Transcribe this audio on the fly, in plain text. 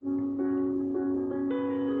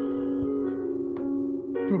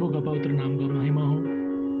प्रभु का पवित्र नाम का महिमा हो।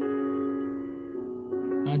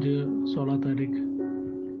 आज 16 तारीख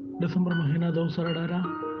दिसंबर महीना 2018।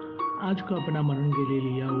 आज का अपना मरण के लिए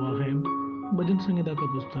लिया हुआ है भजन संहिता का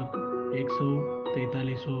पुस्तक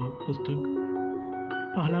 143वां पुस्तक,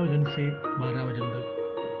 पहला वचन से 12 वचन तक।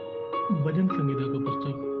 भजन संहिता का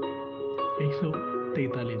पुस्तक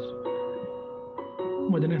 143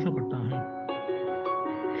 वचन ऐसा पढ़ता है।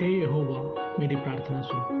 हे यहोवा, मेरी प्रार्थना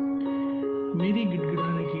सुन, मेरी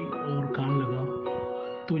गिड़गिड़ाने की ओर कान लगा।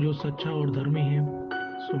 तू जो सच्चा और धर्मी है,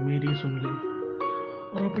 सो मेरी सुन ले,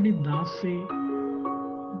 और अपनी दास से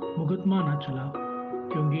मुकदमा न चला,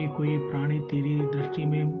 क्योंकि कोई प्राणी तेरी दृष्टि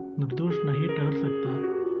में निर्दोष नहीं ठहर सकता।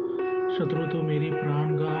 शत्रु तो मेरी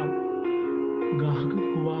प्राण का गाहक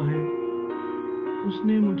हुआ है।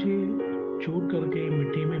 उसने मुझे चोट करके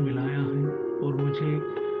मिट्टी में मिलाया है और मुझे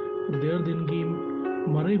देर दिन की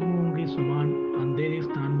मरे हुओं के समान अंधेरे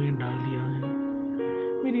स्थान में डाल दिया है।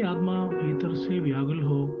 मेरी आत्मा भीतर से व्याकुल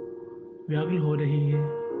हो रही है।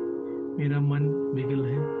 मेरा मन विकल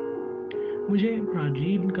है। मुझे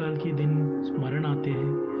प्राचीन काल के दिन स्मरण आते हैं।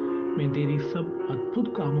 मैं तेरी सब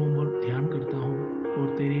अद्भुत कामों पर ध्यान करता हूँ और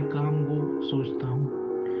तेरे काम को सोचता हूँ।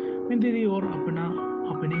 मैं तेरी ओर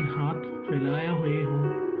अपने हाथ फैलाया हुए हूँ।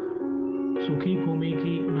 सूखी भूमि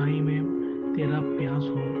की नाई में तेरा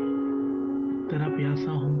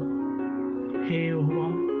प्यासा हूँ। हे यहोवा,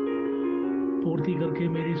 पूर्ति करके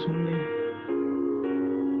मेरी सुन ले,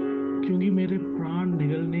 क्योंकि मेरे प्राण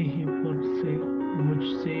निगलने ही पर से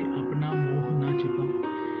मुझसे अपना मुंह ना छिपा।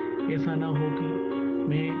 ऐसा ना हो कि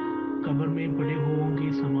मैं कब्र में पड़े हुओं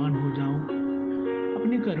के समान हो जाऊं।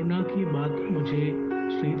 अपनी करुणा की बात मुझे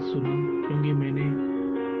शीघ्र सुना, क्योंकि मैंने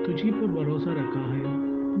तुझी पर भरोसा रखा है।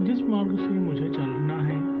 जिस मार्ग से मुझे चलना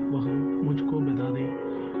है वह मुझको बता दे,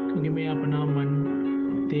 क्योंकि मैं अपना मन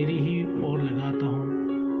तेरी ही ओर लगाता हूँ।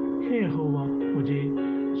 हे यहोवा, मुझे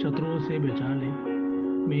शत्रुओं से बचा ले।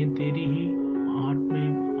 मैं तेरी ही आड़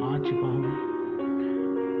में आ छिपा हूँ।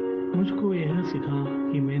 मुझको यह सिखा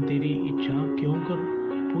कि मैं तेरी इच्छा क्यों कर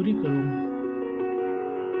पूरी करूं,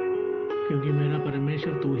 क्योंकि मेरा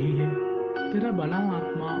परमेश्वर तू ही है। तेरा भला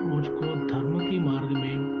आत्मा मुझको धर्म के मार्ग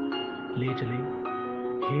में ले चले।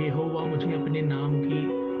 हे यहोवा, मुझे अपने नाम की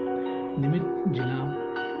निमित्त जिला।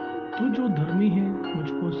 तू जो धर्मी है,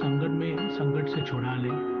 मुझको संकट से छुड़ा ले,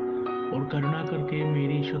 और करुणा करके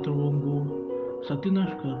मेरी शत्रुओं को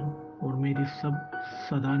सत्यानाश कर और मेरी सब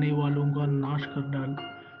सताने वालों का नाश कर डाल,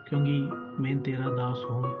 क्योंकि मैं तेरा दास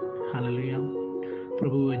हूँ। हालेलुया।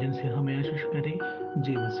 प्रभु वचन से हमें आशीष करे।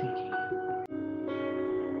 जय मसीह की।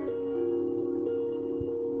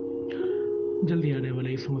 जल्दी आने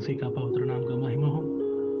वाले इस मसीह का पवित्र नाम का महिमा हो।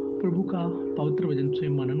 प्रभु का पवित्र वचन से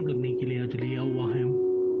मनन करने के लिए आज लिया हुआ है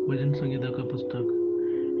भजन संहिता का पुस्तक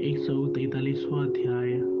 143वां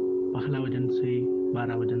अध्याय, पहला वचन से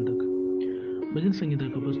 12 वचन तक। भजन संहिता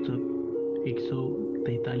का पुस्तक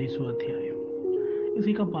 143वां अध्याय,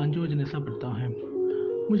 इसी का 5वां वचन ऐसा पढ़ता है।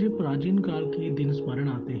 मुझे प्राचीन काल के दिन स्मरण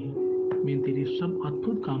आते हैं। मैं तेरे सब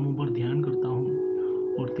अद्भुत कामों पर ध्यान करता हूँ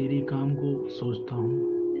और तेरे काम को सोचता हूँ।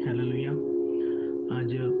 हालेलुया।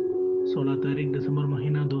 आज 16 तारीख दिसंबर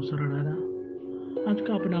महीना 2018। आज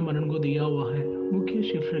का अपना मरण को दिया हुआ है। मुख्य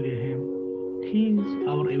शीर्षक यह है, ही इज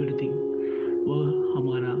आवर एवरीथिंग। वह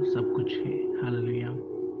हमारा सब कुछ है। हालेलुया।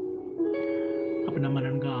 अपना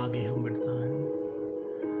मरण का आगे हम बढ़ता है।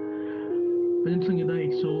 भजन संहिता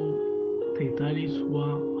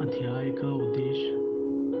 143वां अध्याय का उद्देश्य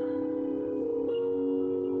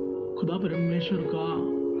खुदा परमेश्वर का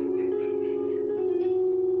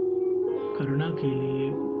करुणा के लिए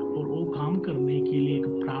और वो काम करने के लिए एक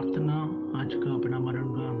प्रार्थना। आज का अपना मरण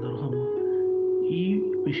का अंदर हम ये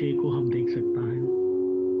विषय को हम देख सकता है।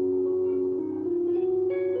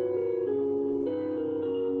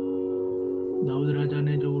 दाऊद राजा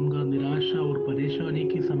ने जो उनका निराशा और परेशानी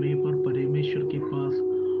के समय पर परमेश्वर के पास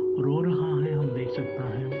रो रहा है, हम देख सकता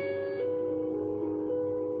है।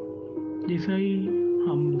 जैसा ही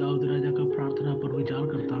हम दाऊद राजा का प्रार्थना पर विचार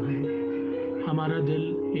करता है, हमारा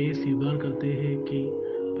दिल ये स्वीकार करते हैं कि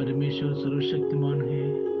परमेश्वर सर्वशक्तिमान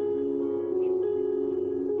है।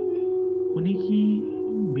 उन्हीं की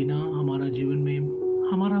बिना हमारा जीवन में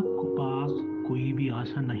हमारा पास कोई भी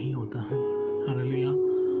आशा नहीं होता है। हालेलुया।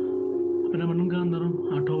 अपना मन का अंदर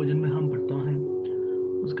 8वां वचन में हम पढ़ता है,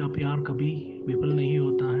 उसका प्यार कभी विफल नहीं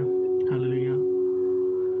होता है। हालेलुया।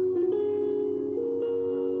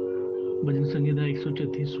 भजन संहिता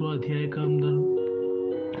 136वां अध्याय का अंदर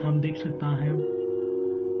हम देख सकता है,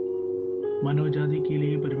 मानव जाति के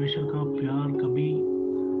लिए परमेश्वर का प्यार कभी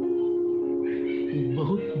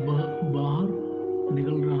बहुत बाहर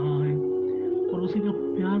निकल रहा है और उसी का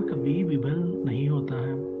प्यार कभी विफल नहीं होता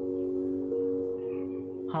है।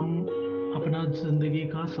 हम अपना ज़िंदगी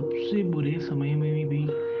का सबसे बुरे समय में भी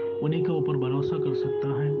उन्हीं के ऊपर भरोसा कर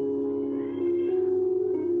सकता है,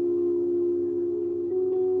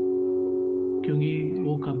 क्योंकि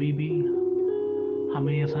वो कभी भी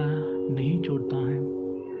हमें ऐसा नहीं छोड़ता है।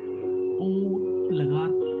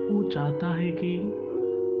 वो चाहता है कि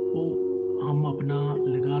वो हम अपना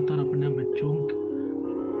लगातार अपने बच्चों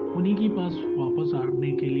उन्हीं के पास वापस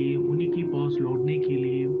आने के लिए, उन्हीं के पास लौटने के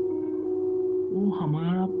लिए वो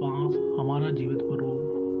हमारा जीवित पर वो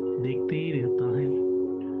देखते ही रहता है।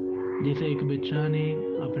 जैसे एक बच्चा ने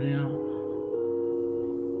अपने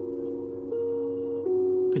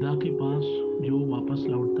पिता के पास जो वापस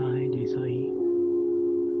लौटता है, जैसा ही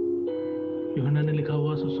यूहन्ना ने लिखा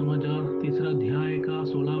हुआ सुसमाचार 3 अध्याय का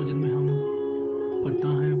 16 वचन में हम पढ़ता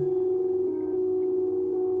है,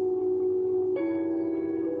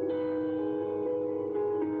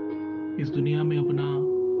 इस दुनिया में अपना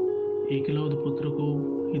एकलौत पुत्र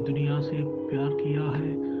को इस दुनिया से प्यार किया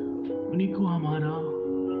है, उन्हीं को हमारा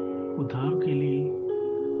उद्धार के लिए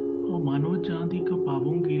और मानव जाति का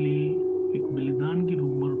पापों के लिए एक बलिदान के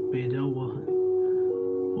रूप में भेजा हुआ है।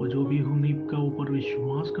 और जो भी उन्हीं का ऊपर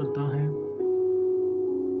विश्वास करता है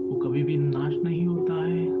वो कभी भी नाश नहीं होता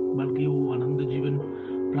है, बल्कि वो आनंद जीवन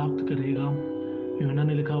प्राप्त करेगा। यूहन्ना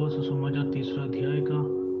ने लिखा हुआ सुसमाचार 3 अध्याय का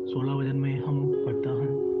 16 वचन में हम पढ़ता है।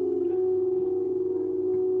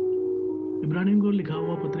 इब्रानियों को लिखा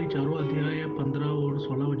हुआ पत्री 4 अध्याय 15 और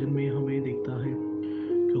 16 वचन में हमें दिखता है,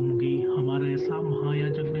 क्योंकि हमारा ऐसा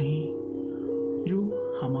महायाजक नहीं जो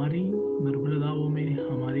हमारी निर्बलताओं में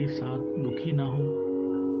हमारे साथ दुखी ना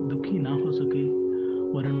हो सके,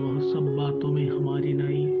 वरन वह सब बातों में हमारी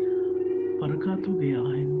नाई परखा तो गया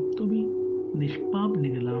है, तो भी निष्पाप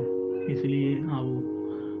निकला। इसलिए आओ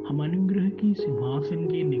हम अनुग्रह की सिंहासन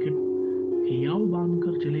के निकट हियाव बांध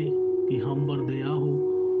कर चले कि हम पर दया हो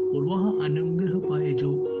और वह अनुग्रह पाए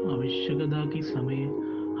जो आवश्यकता के समय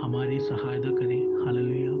हमारी सहायता करे।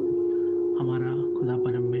 हालेलुया। हमारा खुदा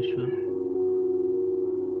परमेश्वर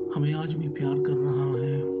हमें आज भी प्यार कर रहा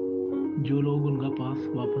है। जो लोग उनका पास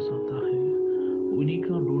वापस आता है उन्हीं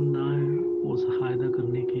का ढूंढता है, वो सहायता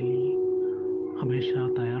करने के लिए हमेशा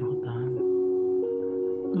तैयार होता है।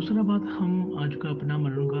 दूसरा बात, हम आज का अपना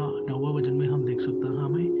मरण का 9वां वचन में हम देख सकते हैं,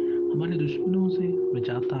 हमें हमारे दुश्मनों से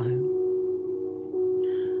बचाता है।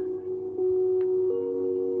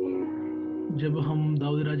 जब हम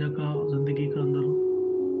दाऊद राजा का जिंदगी का अंदर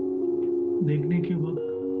देखने के वक्त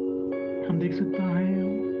हम देख सकता है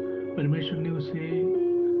परमेश्वर ने उसे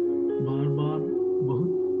बार बार बहुत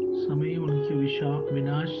समय उनके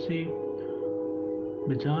विनाश से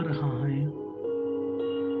बचा रहा है।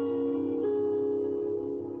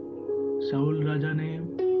 शाऊल राजा ने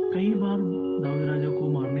कई बार दाऊद राजा को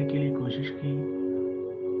मारने के लिए कोशिश की,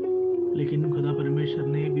 लेकिन खुदा परमेश्वर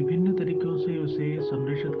ने विभिन्न तरीकों से उसे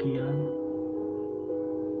संरक्षित किया।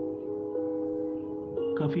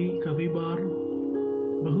 काफी काफी बार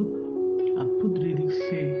बहुत अद्भुत रीति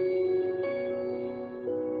से,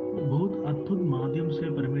 बहुत अद्भुत माध्यम से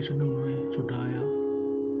परमेश्वर ने उन्हें छुटाया।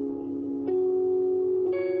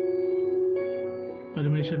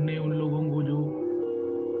 परमेश्वर ने उन लोगों को जो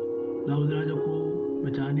दाऊद राजा को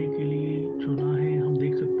बचाने के लिए चुना है, हम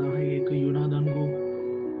देख सकता है एक योनादान को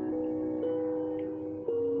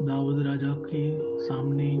दाऊद राजा के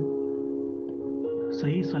सामने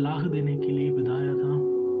सही सलाह देने के लिए बिताया था,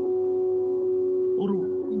 और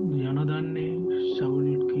योनादान ने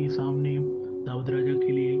शाऊल के सामने दाऊद राजा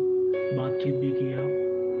के लिए बातचीत भी किया,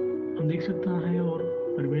 हम देख सकता है। और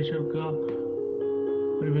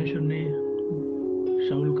परमेश्वर ने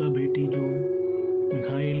शाऊल का बेटी जो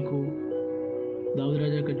मिखाइल को दाऊद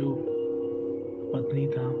राजा का जो पत्नी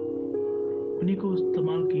था उन्हीं को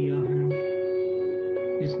इस्तेमाल किया है,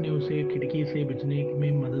 जिसने उसे खिड़की से बचने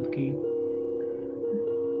में मदद की।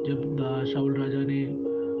 जब शाऊल राजा ने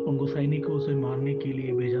उनको सैनिकों से मारने के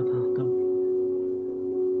लिए भेजा था, तब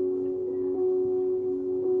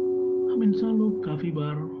हम इंसान लोग काफी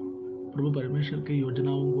बार प्रभु परमेश्वर की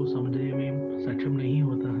योजनाओं को समझने में सक्षम नहीं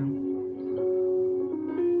होता है,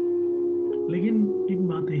 लेकिन एक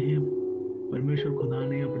बात है, परमेश्वर खुदा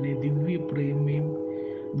ने अपने दिव्य प्रेम में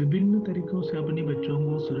विभिन्न तरीकों से अपने बच्चों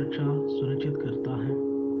को सुरक्षा सुनिश्चित करता है।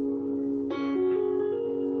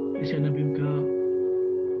 ईशा नबी का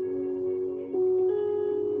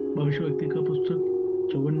भविष्यवक्ति का पुस्तक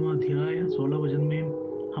 54 अध्याय 16 वचन में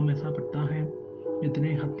हम ऐसा पढ़ता है,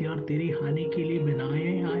 जितने हथियार तेरी हानि के लिए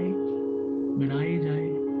बनाए जाए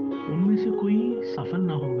उनमें से कोई सफल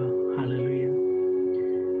ना होगा। हालेलुया।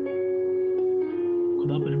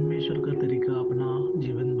 खुदा परमेश्वर का तरीका अपना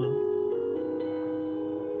जीवन पर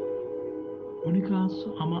उन्हीं का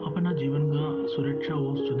हम अपना जीवन का सुरक्षा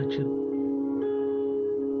और सुनिश्चित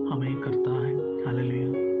हमें करता है। हालेलुया।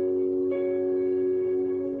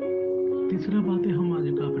 तीसरा बात है, हम आज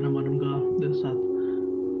का अपना मालूम का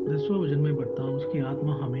 10वां वचन में पढ़ता हूँ, उसकी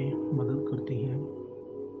आत्मा हमें मदद करती है।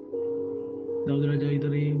 दाऊद राजा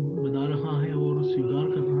इधर ही बता रहा है और स्वीकार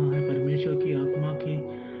कर रहा है, परमेश्वर की आत्मा के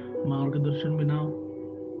मार्गदर्शन बिना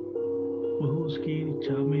वह उसकी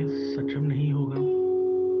इच्छा में सक्षम नहीं होगा।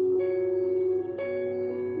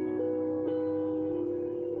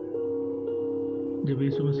 जब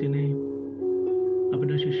यीशु मसीह ने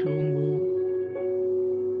अपने शिष्यों को,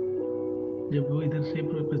 जब वो इधर से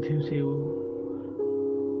पृथ्वी से वो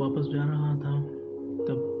वापस जा रहा था,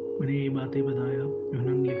 तब मैंने ये बातें बताया।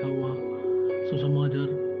 यूहन्ना लिखा हुआ सुसमाचार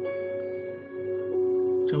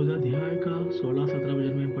 14 अध्याय का 16-17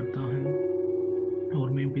 वचन में पढ़ता है, और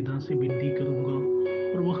मैं पिता से विनती करूंगा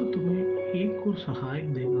और वह तुम्हें एक और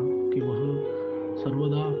सहायक देगा कि वह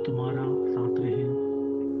सर्वदा तुम्हारा साथ रहे,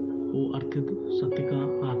 वो अर्थात सत्य का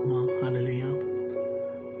आत्मा। हालेलुया।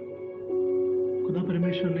 खुदा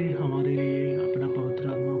परमेश्वर ने हमारे लिए अपना पवित्र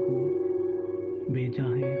आत्मा को भेजा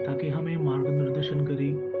है ताकि हमें मार्गदर्शन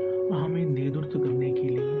करे और हमें नेतृत्व करने के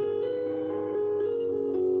लिए।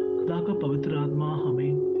 खुदा का पवित्र आत्मा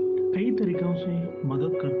हमें कई तरीकों से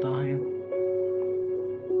मदद करता है।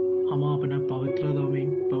 हम अपना पवित्रता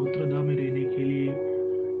में रहने के लिए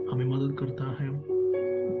हमें मदद करता है।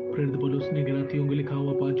 प्रेरित पौलुस ने गलातियों को लिखा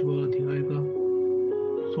हुआ 5वां अध्याय का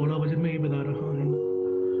 16 वचन में ये बता रहा है,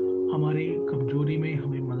 हमारी कमजोरी में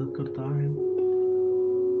हमें मदद करता है।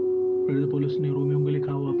 प्रेरित पौलुस ने रोमियों को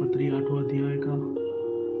लिखा हुआ पत्री 8वां अध्याय का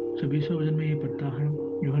 26वां वचन में ये पढ़ता है।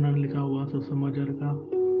 यूहन्ना ने लिखा हुआ सुसमाचार का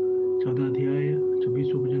 14 अध्याय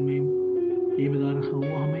 24वां वचन में ये बता रहा,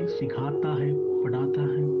 वो हमें सिखाता है, पढ़ाता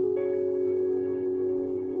है।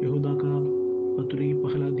 यहूदा का पत्री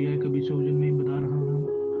 1 अध्याय का 20वां वचन में बता रहा है,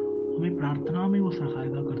 हमें प्रार्थना में वो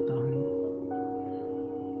सहायता करता है।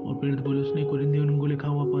 और प्रेरित पौलुस ने कुरिन्थियों को लिखा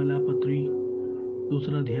हुआ पहला पत्री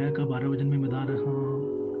 2 अध्याय का 12 वचन में बता रहा,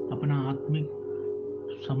 अपना आत्मिक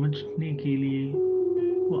समझने के लिए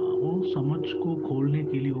वो समझ को खोलने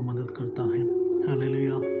के लिए वो मदद करता है।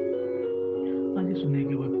 हालेलुया। आज ये सुनने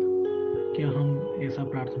के वक्त क्या हम ऐसा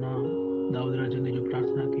प्रार्थना, दाऊद राजा ने जो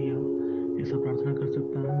प्रार्थना किया, ऐसा प्रार्थना कर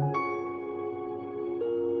सकता है?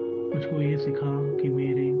 मुझको ये सिखा कि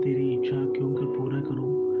तेरी इच्छा क्यों कर पूरा करूं,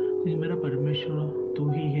 क्योंकि मेरा परमेश्वर तू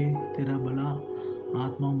ही है। तेरा भला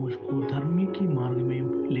आत्मा मुझको धर्म की मार्ग में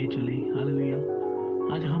ले चले। हालेलुया।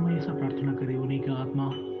 आज हम ऐसा प्रार्थना करें, उन्हीं का आत्मा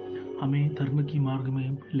हमें धर्म की मार्ग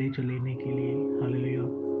में ले चलेने के लिए। हालेलुया।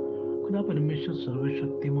 खुदा परमेश्वर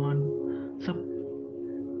सर्वशक्तिमान, सब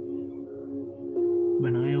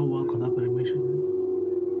बनाया हुआ खुदा परमेश्वर है।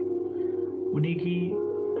 उन्हीं की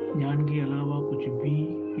ज्ञान के अलावा कुछ भी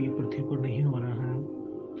ये पृथ्वी पर नहीं हो रहा है।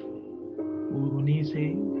 और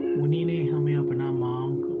उन्हीं ने हमें अपना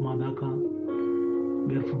मादा का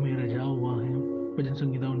गर्भ में रचा हुआ है। भजन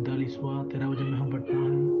संहिता 39वां 13 वचन में हम पढ़ता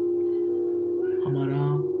है, हमारा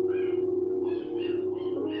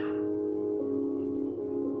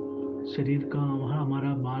शरीर का,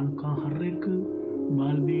 हमारा बाल का हर एक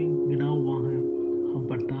बाल भी गिना हुआ है, हम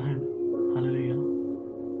पढ़ता है। हालेलुया।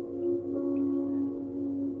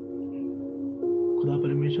 खुदा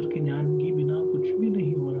परमेश्वर के ज्ञान के बिना कुछ भी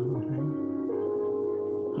नहीं हो रहा है।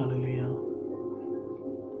 हालेलुया।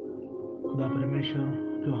 खुदा परमेश्वर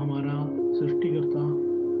जो हमारा सृष्टिकर्ता,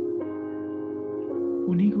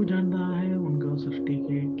 उन्हीं को जानता है उनका सृष्टि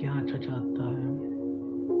के क्या अच्छा चाहता है।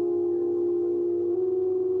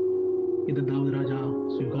 इधर दाऊद राजा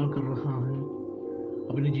स्वीकार कर रहा है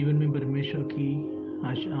अपने जीवन में परमेश्वर की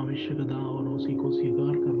आवश्यकता और उसी को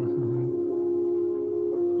स्वीकार कर रहा है।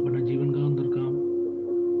 अपना जीवन का अंदर का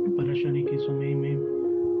परेशानी के समय में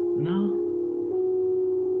ना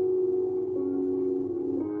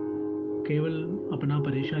केवल अपना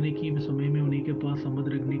परेशानी की समय में उन्हीं के पास संबंध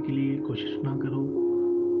रखने के लिए कोशिश ना करो,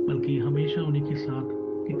 बल्कि हमेशा उन्हीं के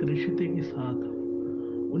साथ एक रिश्ते के साथ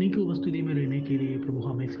उन्हीं की उपस्थिति में रहने के लिए प्रभु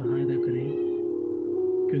हमें सहायता करे,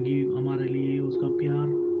 क्योंकि हमारे लिए उसका प्यार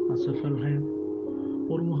असफल है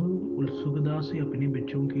और वह उत्सुकता से अपने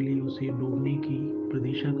बच्चों के लिए उसे डूबने की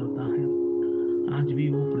प्रतीक्षा करता है। आज भी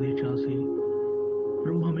वो प्रतीक्षा से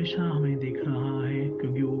प्रभु हमेशा हमें देख रहा है,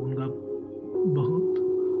 क्योंकि वो उनका बहुत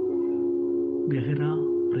गहरा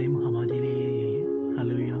प्रेम हमारे लिए है।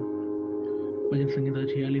 हालेलुया। भजन संहिता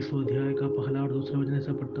 46वां अध्याय का 1 और 2 वचन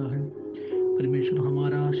ऐसा पढ़ता है, परमेश्वर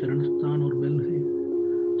हमारा शरण स्थान और बल है,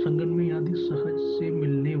 संगन में आदि सहज से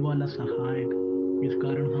मिलने वाला सहायक। इस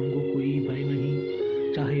कारण हमको कोई भय नहीं,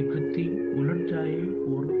 चाहे पृथ्वी उलट जाए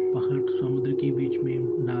और पहाड़ समुद्र के बीच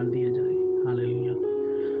में डाल दिया जाए। हालेलुया।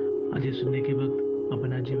 आज ये सुनने के वक्त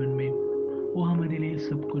अपना जीवन में वो हमारे लिए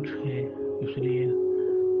सब कुछ है, इसलिए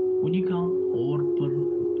उन्हीं का और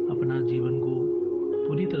पर अपना जीवन को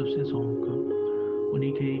पूरी तरफ से सौंप कर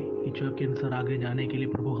उन्हीं के इच्छा के अनुसार आगे जाने के लिए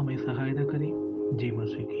प्रभु हमें सहायता करे। जय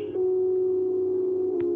मसीह की।